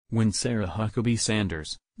When Sarah Huckabee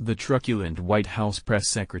Sanders, the truculent White House press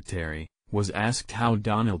secretary, was asked how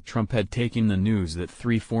Donald Trump had taken the news that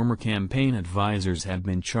 3 former campaign advisers had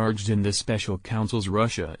been charged in the special counsel's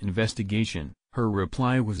Russia investigation, her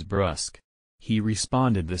reply was brusque. He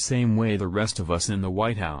responded the same way the rest of us in the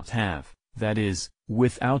White House have, that is,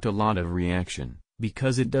 without a lot of reaction,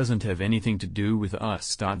 because it doesn't have anything to do with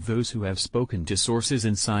us. Those who have spoken to sources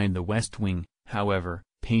inside the West Wing, however,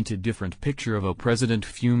 paint a different picture of a president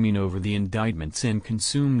fuming over the indictments and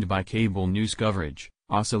consumed by cable news coverage,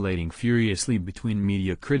 oscillating furiously between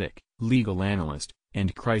media critic, legal analyst,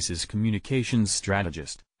 and crisis communications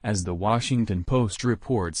strategist, as the Washington Post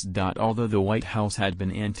reports. Although the White House had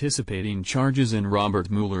been anticipating charges in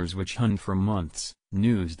Robert Mueller's witch hunt for months,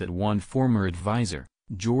 news that one former advisor,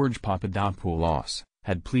 George Papadopoulos,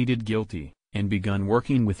 had pleaded guilty, and begun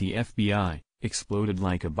working with the FBI, exploded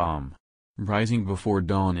like a bomb. Rising before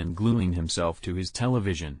dawn and gluing himself to his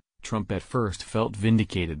television, Trump at first felt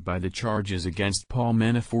vindicated by the charges against Paul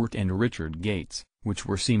Manafort and Richard Gates, which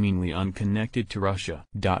were seemingly unconnected to Russia.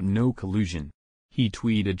 No collusion. He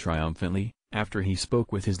tweeted triumphantly, after he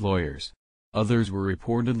spoke with his lawyers. Others were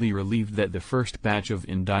reportedly relieved that the first batch of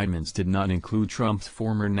indictments did not include Trump's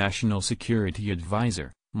former national security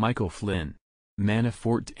advisor, Michael Flynn.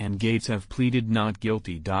 Manafort and Gates have pleaded not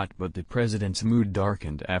guilty. But the president's mood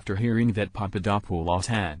darkened after hearing that Papadopoulos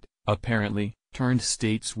had, apparently, turned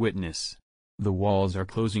state's witness. The walls are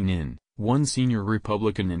closing in, one senior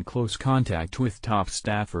Republican in close contact with top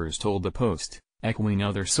staffers told the Post, echoing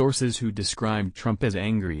other sources who described Trump as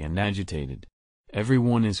angry and agitated.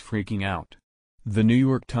 Everyone is freaking out. The New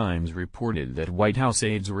York Times reported that White House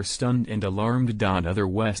aides were stunned and alarmed. Other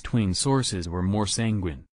West Wing sources were more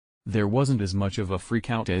sanguine. There wasn't as much of a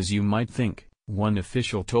freakout as you might think, one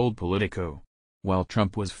official told Politico. While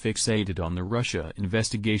Trump was fixated on the Russia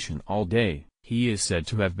investigation all day, he is said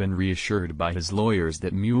to have been reassured by his lawyers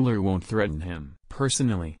that Mueller won't threaten him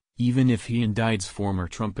personally, even if he indicts former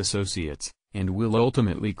Trump associates, and will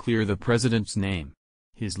ultimately clear the president's name.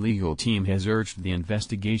 His legal team has urged the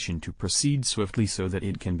investigation to proceed swiftly so that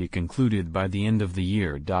it can be concluded by the end of the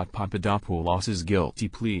year. Papadopoulos's guilty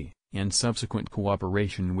plea, and subsequent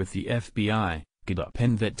cooperation with the FBI, could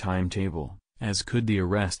upend that timetable, as could the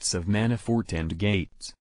arrests of Manafort and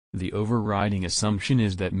Gates. The overriding assumption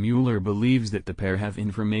is that Mueller believes that the pair have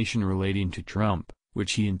information relating to Trump,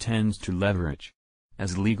 which he intends to leverage.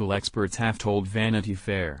 As legal experts have told Vanity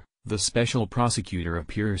Fair, the special prosecutor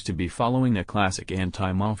appears to be following a classic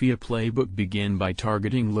anti-mafia playbook: begin by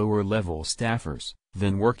targeting lower-level staffers,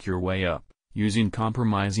 then work your way up, using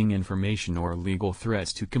compromising information or legal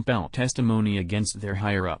threats to compel testimony against their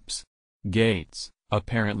higher-ups. Gates,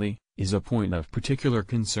 apparently, is a point of particular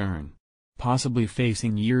concern. Possibly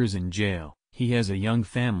facing years in jail, he has a young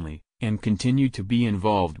family, and continued to be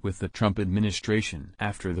involved with the Trump administration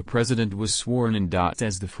after the president was sworn in.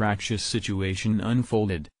 As the fractious situation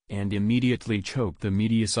unfolded, and immediately choked the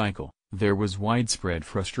media cycle, there was widespread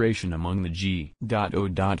frustration among the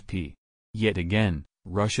G.O.P. Yet again,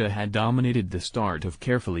 Russia had dominated the start of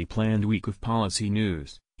carefully planned week of policy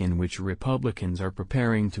news, in which Republicans are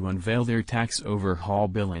preparing to unveil their tax overhaul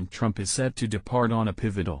bill and Trump is set to depart on a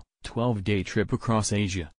pivotal, 12-day trip across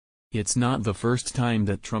Asia. It's not the first time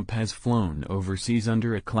that Trump has flown overseas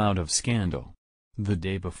under a cloud of scandal. The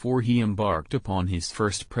day before he embarked upon his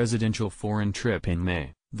first presidential foreign trip in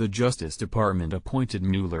May, the Justice Department appointed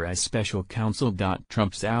Mueller as special counsel.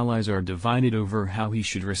 Trump's allies are divided over how he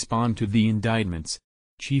should respond to the indictments.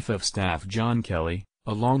 Chief of Staff John Kelly,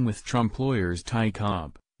 along with Trump lawyers Ty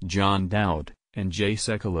Cobb, John Dowd, and Jay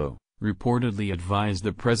Sekulow, reportedly advised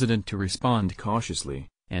the president to respond cautiously,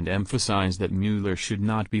 and emphasized that Mueller should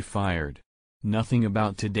not be fired. Nothing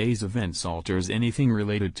about today's events alters anything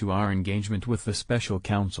related to our engagement with the special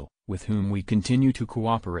counsel, with whom we continue to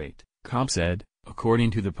cooperate, Cobb said,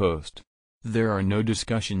 according to the Post. There are no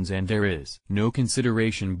discussions and there is no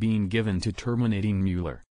consideration being given to terminating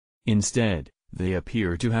Mueller. Instead, they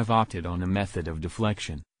appear to have opted on a method of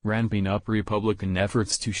deflection, ramping up Republican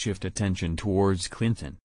efforts to shift attention towards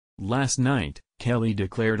Clinton. Last night, Kelly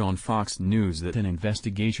declared on Fox News that an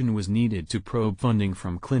investigation was needed to probe funding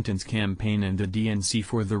from Clinton's campaign and the DNC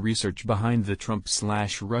for the research behind the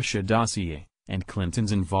Trump/Russia dossier, and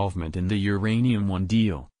Clinton's involvement in the Uranium One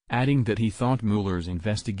deal, adding that he thought Mueller's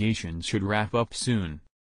investigation should wrap up soon.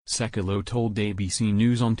 Sekulow told ABC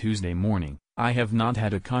News on Tuesday morning, "I have not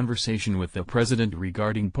had a conversation with the president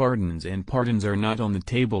regarding pardons, and pardons are not on the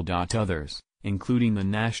table." Others, including the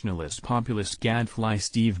nationalist populist gadfly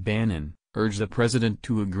Steve Bannon, urged the president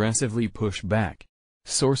to aggressively push back.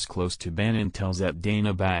 Source close to Bannon tells at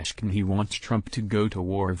Dana Bashkin he wants Trump to go to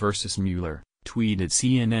war versus Mueller, tweeted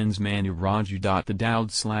CNN's Manu Raju. The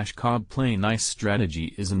Dowd/Cobb play nice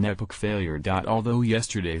strategy is an epic failure. Although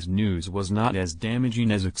yesterday's news was not as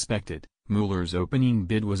damaging as expected, Mueller's opening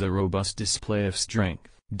bid was a robust display of strength.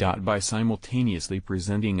 By simultaneously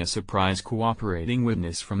presenting a surprise cooperating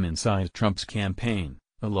witness from inside Trump's campaign,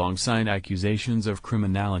 alongside accusations of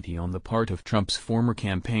criminality on the part of Trump's former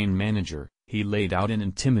campaign manager, he laid out an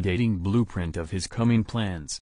intimidating blueprint of his coming plans.